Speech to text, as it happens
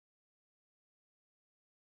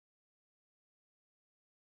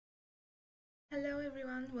Hello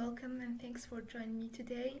everyone, welcome and thanks for joining me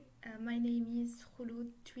today. My name is Khouloud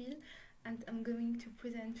Touil and I'm going to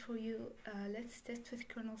present for you Let's Test with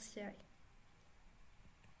KernelCI.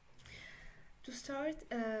 To start,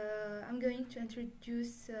 I'm going to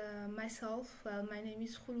introduce myself. Well, my name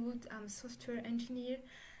is Khouloud, I'm a software engineer.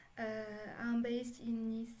 I'm based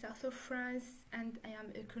in the south of France and I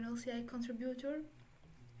am a KernelCI contributor.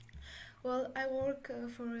 Well, I work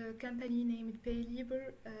for a company named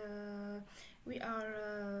Baylibre. We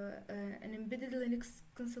are an embedded Linux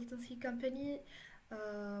consultancy company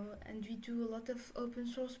and we do a lot of open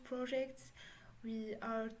source projects. We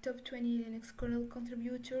are top 20 Linux kernel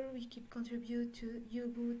contributor. We keep contribute to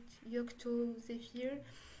U-Boot, Yocto, Zephyr,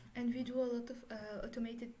 and we do a lot of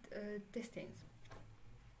automated testings.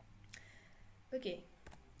 Okay,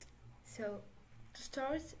 so to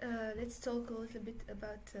start, let's talk a little bit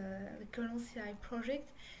about the KernelCI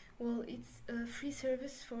project. Well, it's a free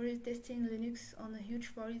service for testing Linux on a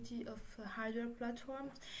huge variety of hardware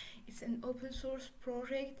platforms. It's an open source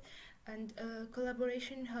project and a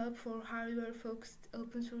collaboration hub for hardware-focused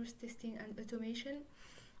open source testing and automation.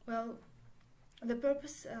 Well, the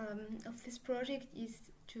purpose of this project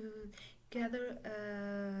is to gather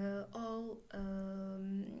all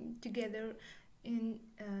together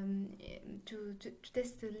to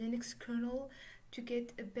test the Linux kernel to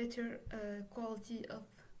get a better quality of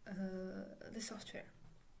the software.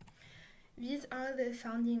 These are the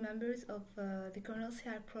founding members of the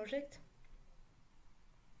KernelCI project.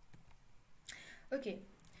 Okay,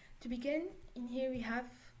 to begin, in here we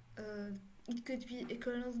have it could be a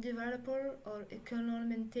kernel developer or a kernel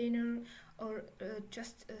maintainer or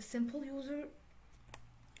just a simple user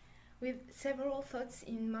with several thoughts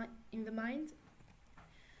in the mind.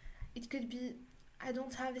 It could be, I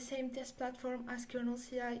don't have the same test platform as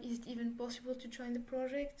KernelCI, is it even possible to join the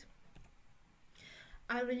project?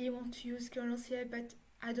 I really want to use KernelCI, but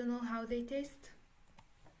I don't know how they test.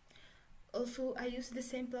 Also, I use the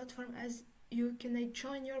same platform as you, can I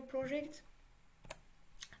join your project?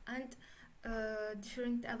 And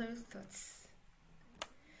different other thoughts.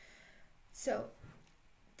 So,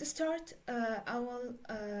 to start, I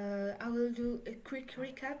will do a quick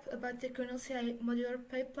recap about the KernelCI modular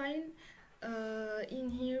pipeline. In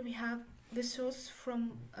here we have the source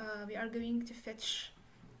from we are going to fetch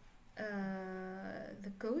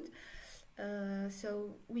the code.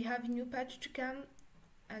 So we have a new patch to come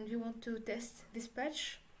and we want to test this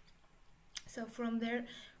patch. So from there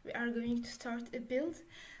we are going to start a build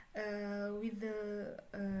with the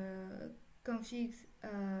configs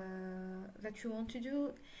that you want to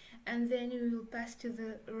do, and then we will pass to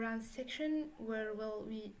the run section where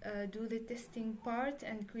we do the testing part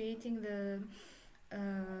and creating the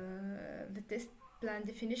test plan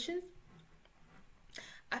definitions.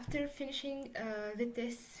 After finishing the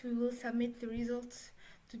tests, we will submit the results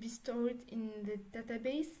to be stored in the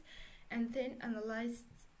database and then analyzed,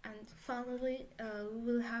 and finally we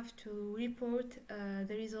will have to report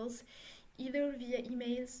the results either via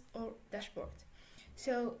emails or dashboard.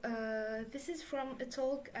 So this is from a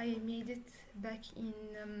talk I made it back in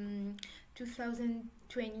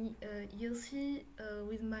 2020 ELC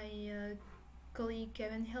with my colleague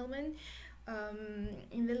Kevin Hellman.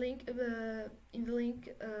 In the link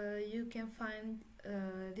you can find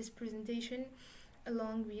this presentation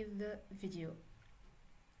along with the video.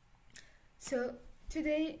 So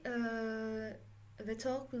today the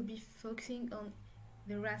talk will be focusing on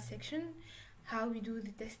the run section, how we do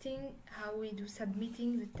the testing, how we do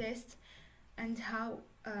submitting the test, and how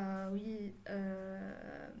we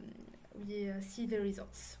see the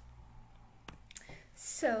results.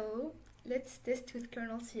 So let's test with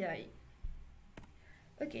KernelCI.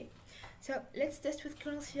 Okay, so let's test with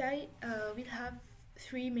KernelCI. We'll have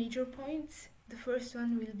three major points. The first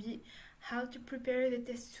one will be how to prepare the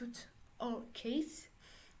test suite or case,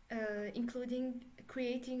 including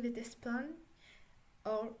creating the test plan,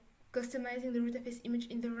 or customizing the rootfs image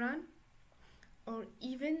in the run, or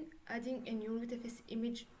even adding a new rootfs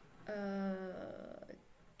image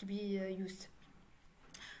to be used.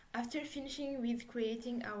 After finishing with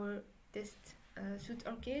creating our test suite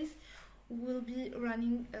or case, we will be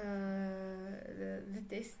running the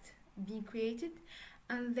test being created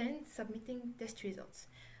and then submitting test results.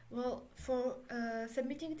 Well, for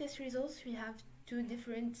submitting test results, we have two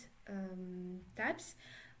different tabs.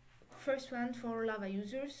 First one for Lava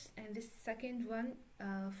users and the second one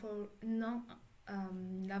for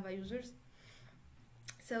non-Lava users.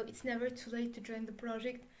 So it's never too late to join the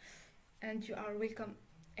project and you are welcome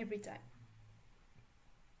every time.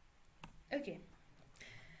 Okay,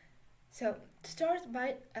 So start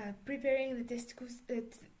by preparing the test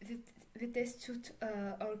suite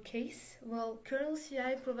or case. Well,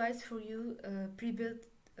 KernelCI provides for you pre-built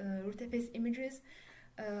rootface images.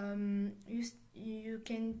 You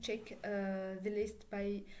can check the list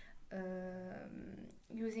by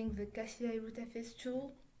using the KCI rootface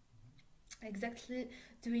tool, exactly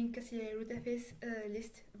doing KCI rootface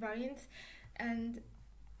list variants, and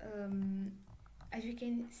as you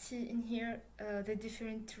can see in here, the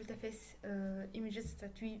different rootface images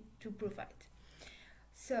that we do provide.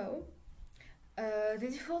 So the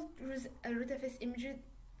default rootface image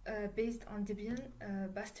based on Debian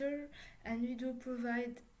Buster, and we do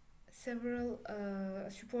provide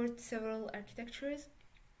support several architectures,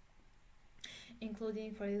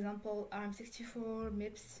 including, for example, ARM64,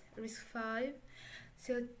 MIPS, RISC-V.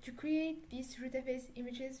 So to create these rootface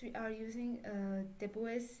images, we are using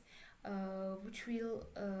DebOS, which will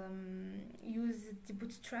use the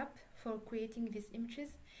bootstrap for creating these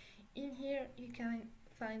images. In here you can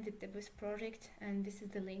find the DebOS project, and this is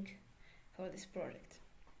the link for this project.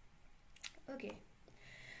 Okay,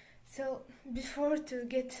 so before to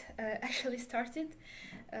get actually started,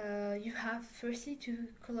 you have firstly to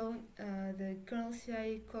clone the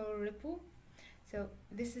KernelCI core repo. So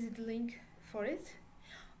this is the link for it.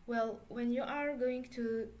 Well, when you are going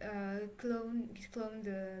to clone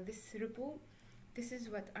this repo, this is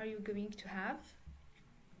what are you going to have.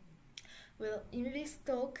 Well, in this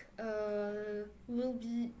talk, we will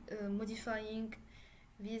be modifying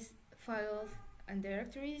these files and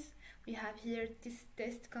directories. We have here this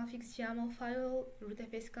test config YAML file,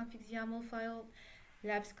 rootface config YAML file,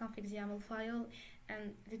 labs config YAML file,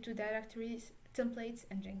 and the two directories, templates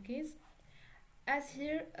and Jenkins. As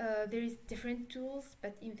here, there is different tools,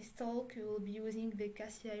 but in this talk, we will be using the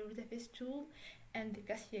KCI rootface tool and the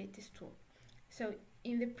KCI test tool. So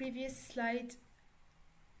in the previous slide,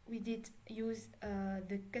 we did use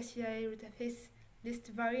the KCI rootface list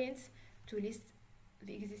variants to list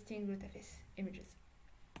the existing rootface images.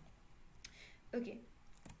 Okay,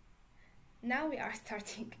 now we are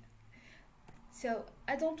starting. So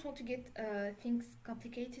I don't want to get things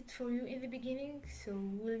complicated for you in the beginning, so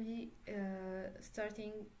we'll be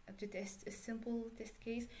starting to test a simple test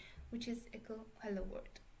case, which is echo hello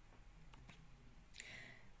world.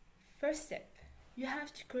 First step, you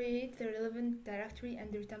have to create the relevant directory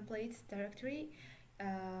under templates directory.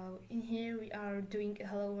 In here we are doing a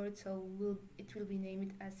hello world, so it will be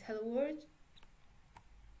named as hello world.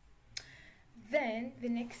 Then the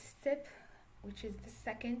next step, which is the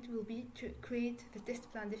second, will be to create the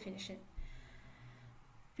test plan definition.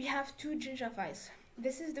 We have two Jinja files.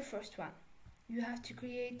 This is the first one. You have to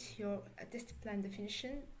create your test plan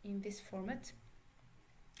definition in this format.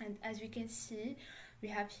 And as you can see, we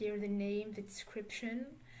have here the name, the description.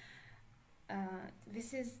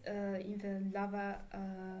 This is in the Lava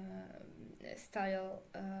style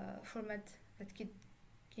format that can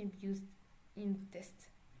be used in the test.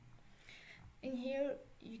 In here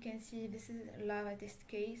you can see this is a Lava test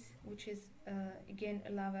case, which is again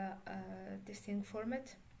a Lava testing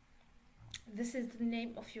format. This is the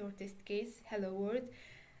name of your test case, hello world,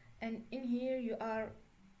 and in here you are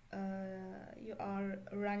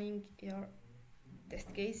running your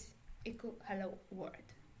test case echo hello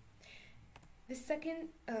world. The second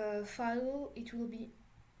file, it will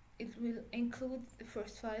include the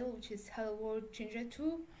first file, which is hello world Jinja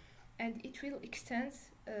 2, and it will extend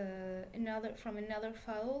from another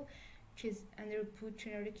file, which is under boot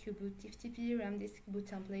generic uboot ftp ramdisk boot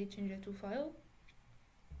template Jinja 2 file.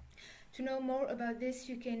 To know more about this,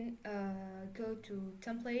 you can go to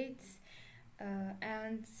templates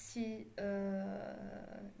and see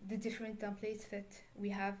the different templates that we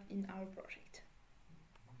have in our project.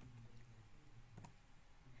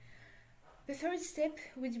 The third step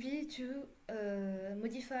would be to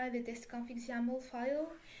modify the test config YAML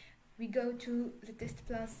file. We go to the test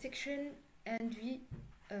plan section and we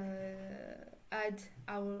add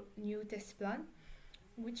our new test plan,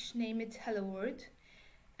 which name it hello world.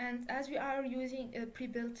 And as we are using a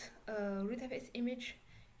pre-built rootface image,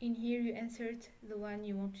 in here you insert the one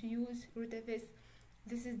you want to use, rootface.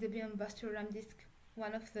 This is the Debian Buster ramdisk,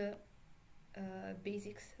 one of the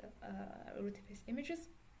basics rootface images.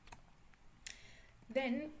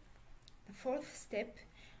 Then the fourth step,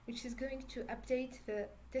 which is going to update the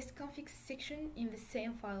test config section in the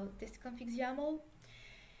same file, test config YAML,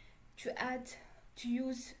 to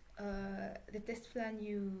use the test plan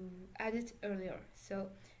you added earlier. So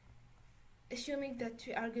assuming that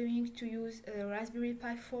we are going to use a Raspberry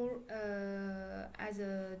Pi 4 as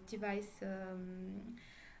a device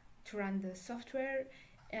to run the software,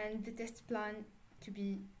 and the test plan to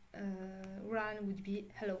be run would be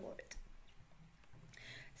hello world.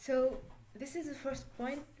 So this is the first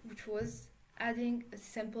point, which was adding a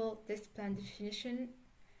simple test plan definition,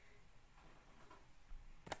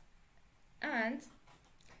 and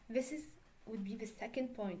this would be the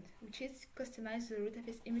second point, which is customize the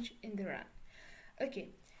rootfs image in the run. Okay,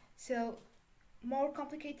 so more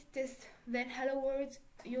complicated test than hello world.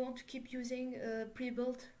 You want to keep using a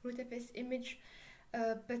pre-built rootfs image,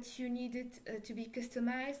 but you need it to be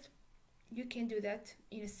customized. You can do that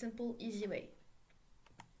in a simple, easy way.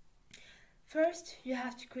 First, you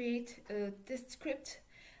have to create a test script.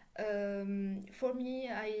 For me,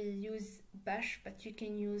 I use Bash, but you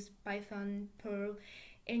can use Python, Perl,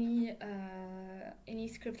 any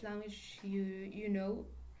script language you know.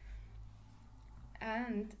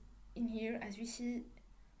 And in here, as we see,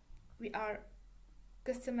 we are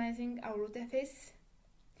customizing our rootfs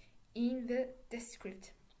in the test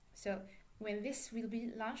script. So when this will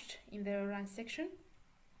be launched in the run section,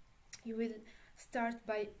 you will start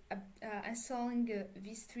by installing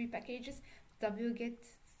these three packages: wget,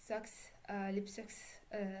 sox, libsox,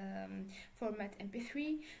 format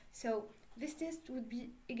mp3. So this test would be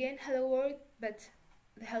again hello world, but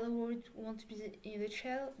the hello world won't be in the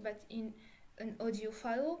shell, but in an audio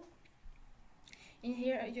file. In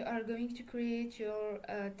here you are going to create your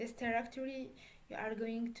test directory. You are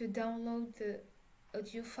going to download the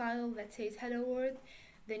audio file that says hello world,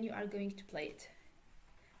 then you are going to play it.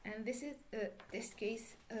 And this is a test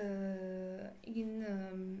case in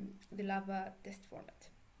the Lava test format.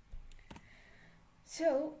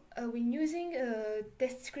 So when using a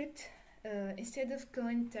test script, instead of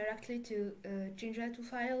going directly to a Jinja2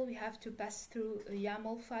 file, we have to pass through a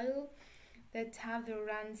YAML file that have the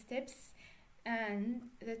run steps, and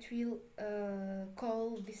that will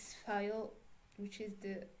call this file, which is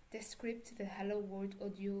the test script, the hello world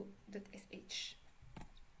audio.sh.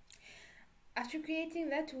 After creating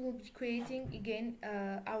that, we will be creating again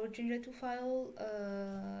our Jinja2 file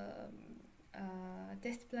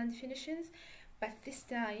test plan definitions, but this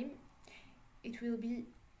time it will be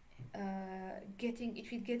getting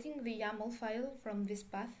the YAML file from this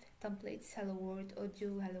path, templates hello world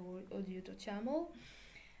audio.yaml,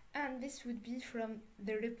 and this would be from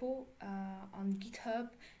the repo on GitHub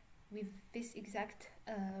with this exact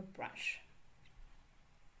branch.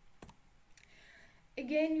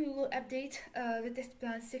 Again, we will update the test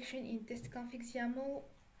plan section in test.configs YAML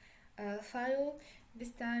file.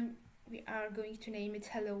 This time we are going to name it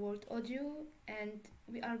hello world audio, and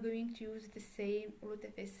we are going to use the same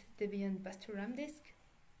rootfs Debian Buster RAM disk.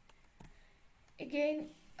 Again,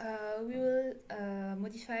 we will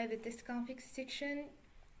modify the test.configs section.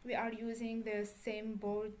 We are using the same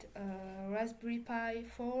board, Raspberry Pi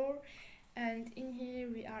 4, and in here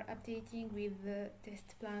we are updating with the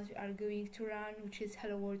test plans we are going to run, which is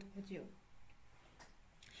hello world audio.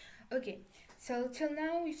 Okay, so till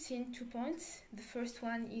now we've seen 2 points. The first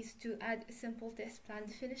one is to add a simple test plan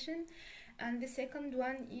definition, and the second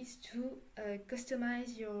one is to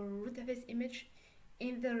customize your rootfs image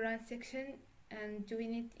in the run section and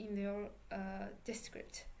doing it in your test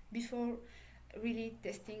script before really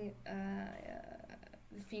testing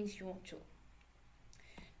the things you want to.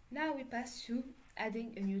 Now we pass to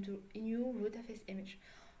adding a new rootfs image.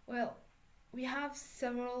 Well, we have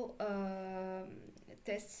several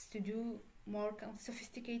tests to do, more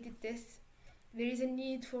sophisticated tests. There is a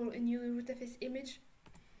need for a new rootfs image.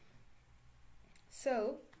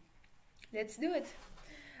 So let's do it.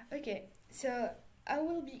 Okay, so I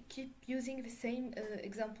will keep using the same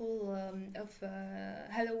example of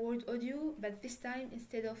hello world audio, but this time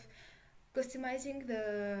instead of customizing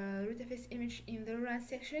the rootfs image in the run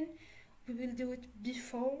section, we will do it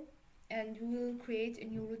before, and we will create a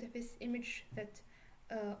new rootfs image that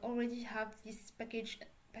already have these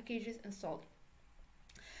packages installed.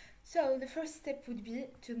 So the first step would be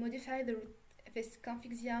to modify the rootfs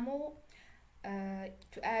configs YAML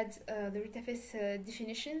to add the rootfs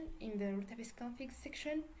definition in the rootfs configs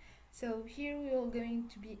section. So here we are going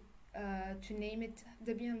to be to name it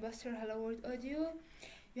Debian Buster hello world audio.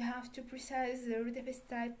 You have to precise the rootfs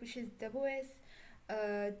type, which is WS,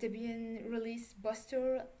 Debian release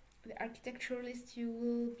Buster, the architecture list you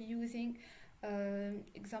will be using,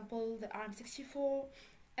 example the ARM64,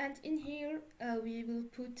 and in here we will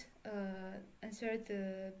put insert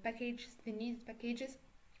the packages, the needed packages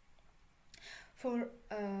for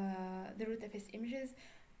the rootfs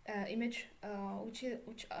image,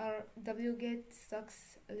 which are wget,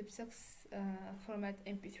 sox, libsox, format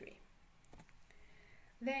mp3.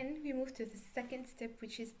 Then we move to the second step,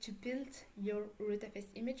 which is to build your rootfs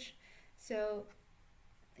image. So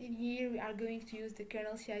in here we are going to use the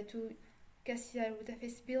KernelCI2 KCI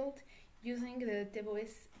rootfs build using the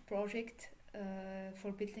TebOS project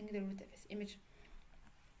for building the rootfs image.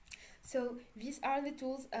 So these are the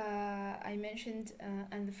tools I mentioned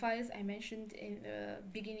and the files I mentioned in the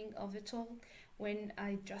beginning of the talk when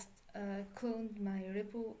I just cloned my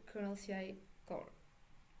repo KernelCI core.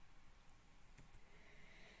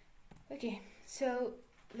 Okay, so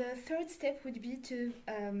the third step would be to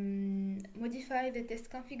modify the test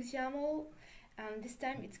config YAML, and this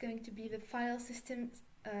time it's going to be the file system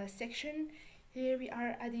section. Here we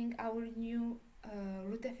are adding our new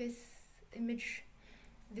rootfs image.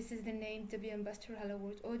 This is the name Debian Buster Hello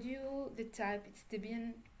World Audio, the type it's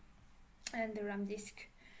Debian, and the RAM disk.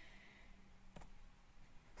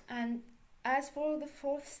 And as for the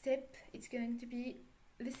fourth step, it's going to be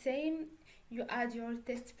the same. You add your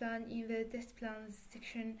test plan in the test plans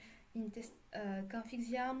section in test config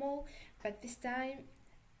YAML, but this time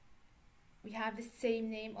we have the same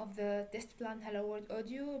name of the test plan Hello World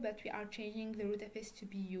Audio, but we are changing the rootfs to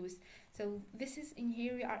be used. So this is in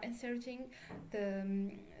here we are inserting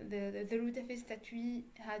the rootfs that we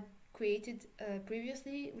had created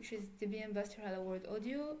previously, which is Debian Buster Hello World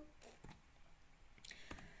Audio.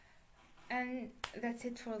 And that's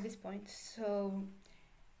it for this point. So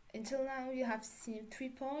until now you have seen 3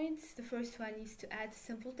 points. The first one is to add a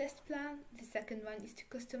simple test plan. The second one is to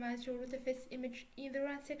customize your rootfs image in the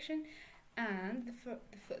run section. And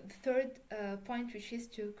the third point, which is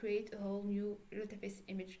to create a whole new rootfs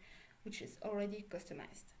image, which is already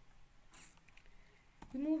customized.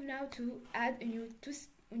 We move now to add a new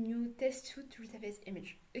test suite rootfs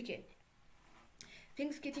image. Okay.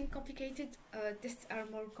 Things getting complicated. Tests are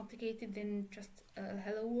more complicated than just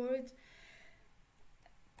hello world.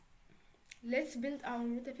 Let's build our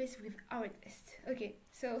rootfs with our test. Okay,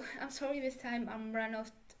 so I'm sorry this time I'm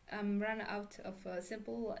run out of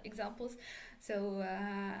simple examples, so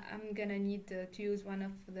I'm gonna need to use one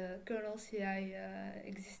of the KernelCI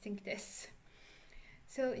existing tests.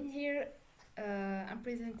 So in here I'm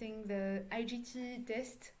presenting the IGT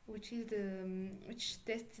test, which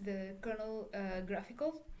tests the kernel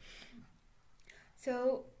graphical.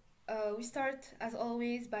 So we start as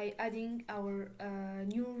always by adding our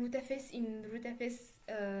new rootfs in the rootfs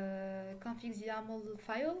config YAML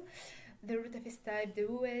file. The rootfs type, the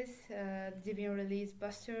OS, the Debian release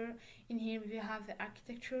buster. In here we have the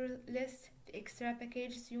architecture list, the extra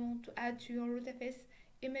packages you want to add to your rootfs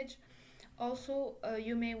image. Also,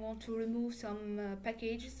 you may want to remove some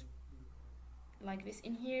packages like this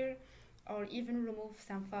in here, or even remove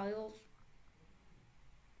some files.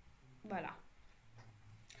 Voila.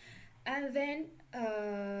 And then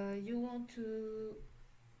you want to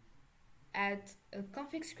add a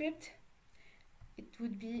config script. It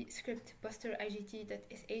would be script buster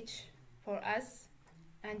igt.sh for us,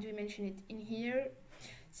 and we mention it in here.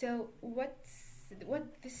 So what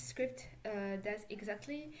this script does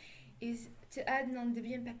exactly is to add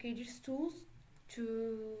non-Debian packages tools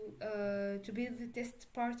to build the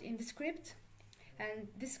test part in the script, and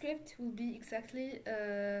this script will be exactly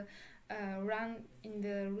run in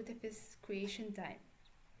the rootfs creation time.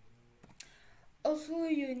 Also,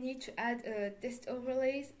 you need to add test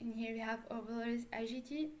overlays. In here we have overlays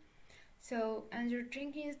IGT. So under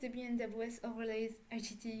Jenkins Debian DevOS overlays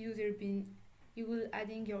IGT user bin, you will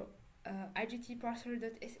adding your IGT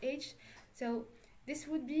parser.sh. So this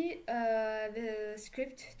would be the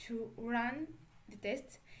script to run the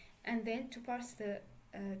test and then to parse the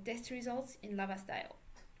test results in Lava style.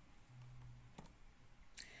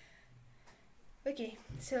 Okay,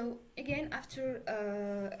 so again, after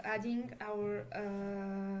adding our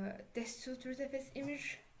test suite rootfs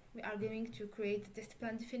image, we are going to create the test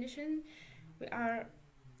plan definition. We are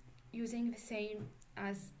using the same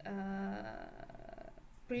as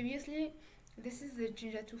previously. This is the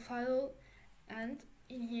Jinja2 file, and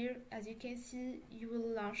in here, as you can see, you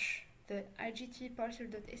will launch the IGT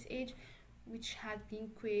parser.sh, which had been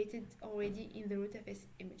created already in the rootfs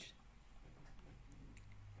image.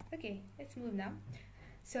 Okay, let's move now.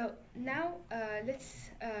 So now let's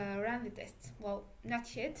run the test. Well,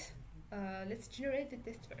 not yet. Let's generate the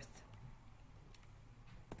test first.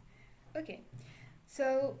 Okay,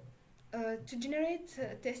 so to generate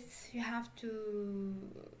tests, you have to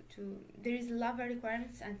there is Lava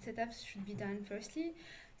requirements and setups should be done firstly.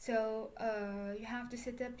 So you have to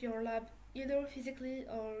set up your lab either physically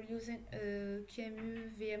or using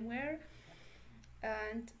QEMU VMware,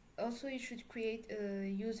 and also you should create a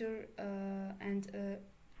user and a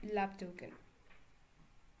lab token.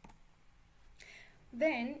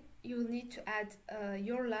 Then you will need to add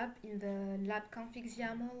your lab in the lab config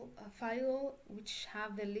YAML file, which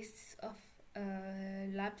have the lists of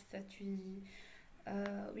labs that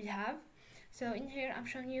we have. So in here I'm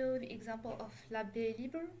showing you the example of lab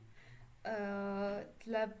Baylibre.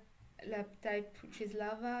 lab type, which is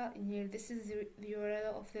lava. In here, this is the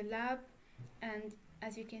URL of the lab, and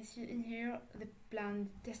as you can see in here, the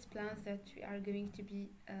test plans that we are going to be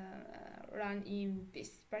run in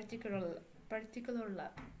this particular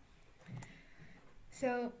lab.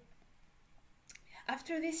 So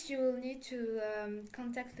after this, you will need to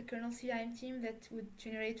contact the KernelCI team that would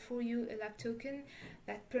generate for you a lab token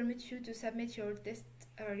that permits you to submit your test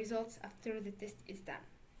results after the test is done.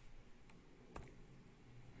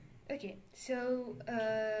 Okay, so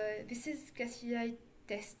this is KernelCI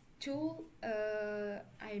test tool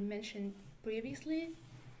I mentioned previously.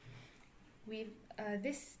 With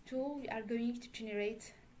this tool, we are going to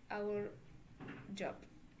generate our job.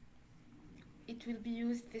 It will be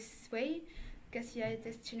used this way. KernelCI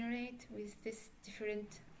test generate with these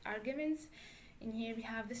different arguments. In here we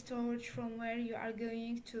have the storage from where you are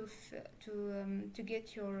going to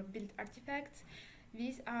get your build artifacts.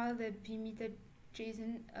 These are the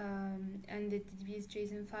bmeta.json and the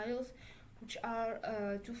ddbs.json files, which are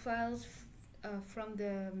two files from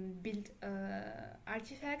the build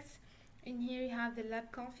artifacts. In here you have the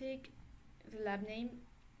lab config, the lab name,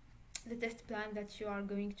 the test plan that you are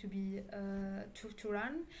going to be to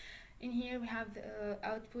run. In here we have the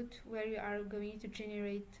output where you are going to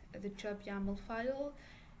generate the job YAML file.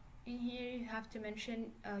 In here you have to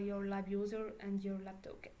mention your lab user and your lab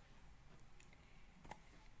token.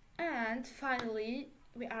 And finally,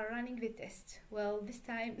 we are running the test. Well, this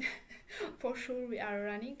time for sure we are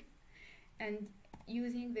running and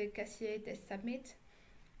using the KernelCI test submit.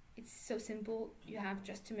 It's so simple. You have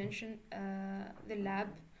just to mention the lab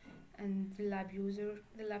and the lab user,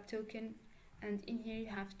 the lab token, and in here you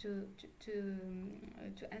have to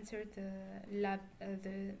insert the lab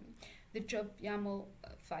the job YAML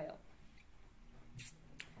file.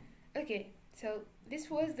 Okay, so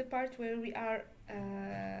this was the part where we are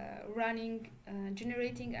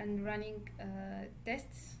generating and running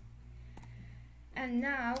tests. And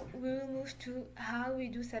now we will move to how we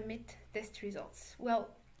do submit test results. Well,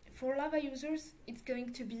 for Lava users, it's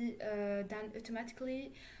going to be done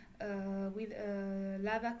automatically with a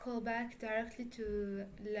Lava callback directly to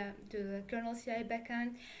the KernelCI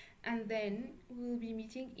backend, and then we will be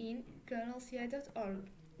meeting in KernelCI.org,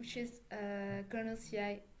 which is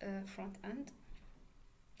KernelCI front end.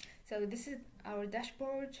 So this is our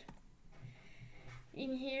dashboard.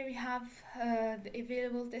 In here we have the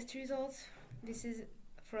available test results. This is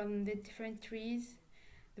from the different trees,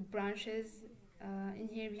 the branches. In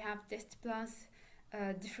here we have test plans,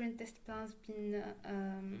 different test plans being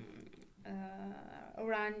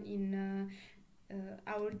run in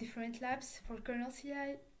our different labs for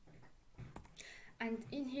KernelCI. And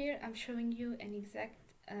in here I'm showing you an exact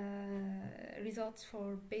results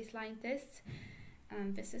for baseline tests,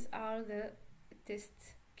 and this is all the test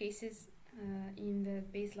cases in the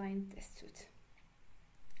baseline test suite.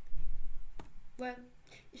 Well,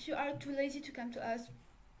 if you are too lazy to come to us,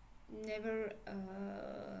 never,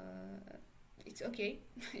 it's okay,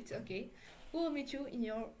 it's okay. We will meet you in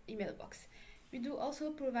your email box. We do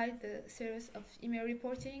also provide the service of email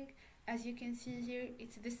reporting. As you can see here,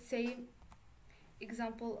 it's the same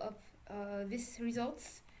example of these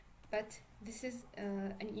results, but this is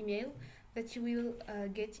an email that you will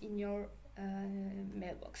get in your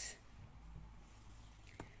mailbox.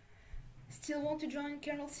 Still want to join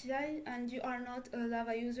KernelCI and you are not a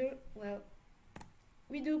Lava user? Well,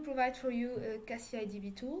 we do provide for you a KernelCI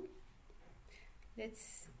DB tool.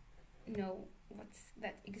 Let's know what's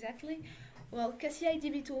that exactly. Well, KernelCI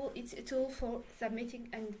DB tool, it's a tool for submitting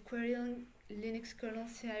and querying Linux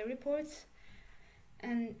KernelCI reports,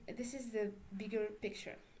 and this is the bigger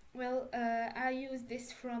picture. Well, I use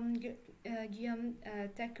this from Guillaume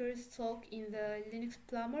Tacker's talk in the Linux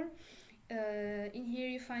Plumber. In here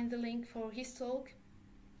you find the link for his talk.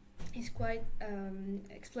 He's quite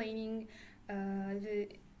explaining the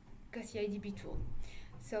KernelCI DB tool.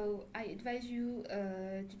 So I advise you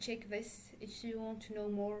to check this if you want to know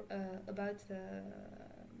more about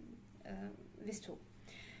this tool.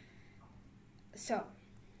 So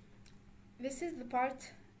this is the part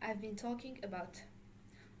I've been talking about.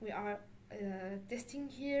 We are testing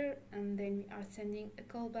here, and then we are sending a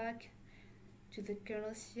callback to the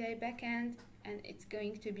KernelCI backend, and it's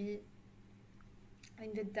going to be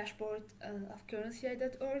in the dashboard of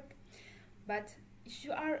KernelCI.org. But if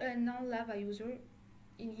you are a non-Lava user,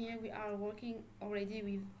 in here we are working already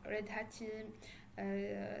with Red Hat team,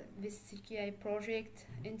 this CKI project,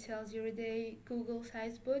 Intel Zero Day, Google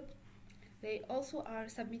Sizebot. They also are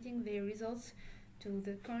submitting their results to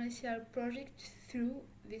the KernelCI project through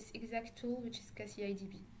this exact tool, which is KernelCI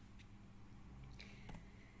DB.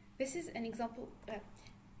 This is an example.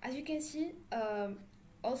 As you can see,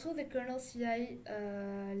 also the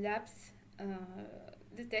KernelCI labs,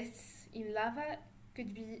 the tests in Lava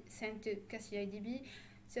could be sent to KCIDB.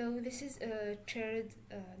 So this is a shared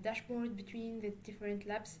dashboard between the different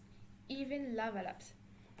labs, even Lava labs.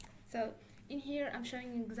 So in here I'm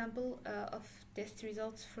showing an example of test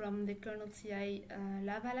results from the KernelCI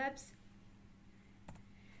Lava labs.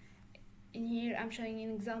 In here I'm showing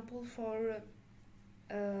an example for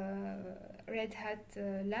Red Hat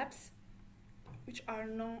labs, which are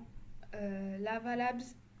non Lava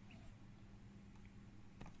labs.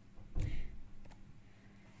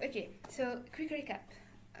 Okay, so quick recap.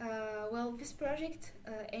 Well, this project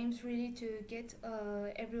aims really to get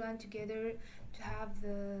everyone together to have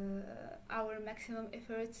our maximum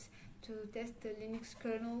efforts to test the Linux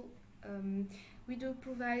kernel. We do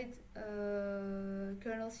provide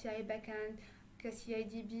KernelCI backend,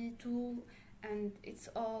 KCIDB tool, and it's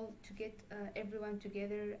all to get everyone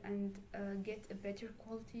together and get a better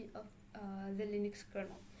quality of the Linux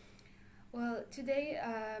kernel. Well, today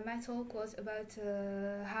my talk was about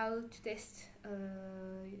how to test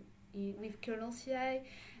with KernelCI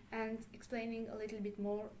and explaining a little bit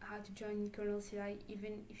more how to join KernelCI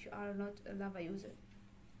even if you are not a Lava user.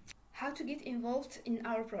 How to get involved in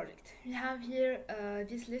our project. We have here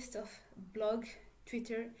this list of blog,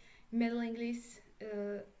 Twitter, mailing lists,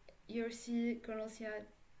 ERC, KernelCI,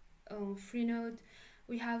 Freenode.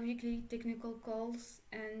 We have weekly technical calls,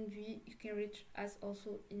 and you can reach us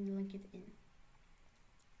also in LinkedIn.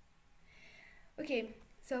 Okay,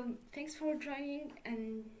 so thanks for joining,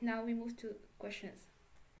 and now we move to questions.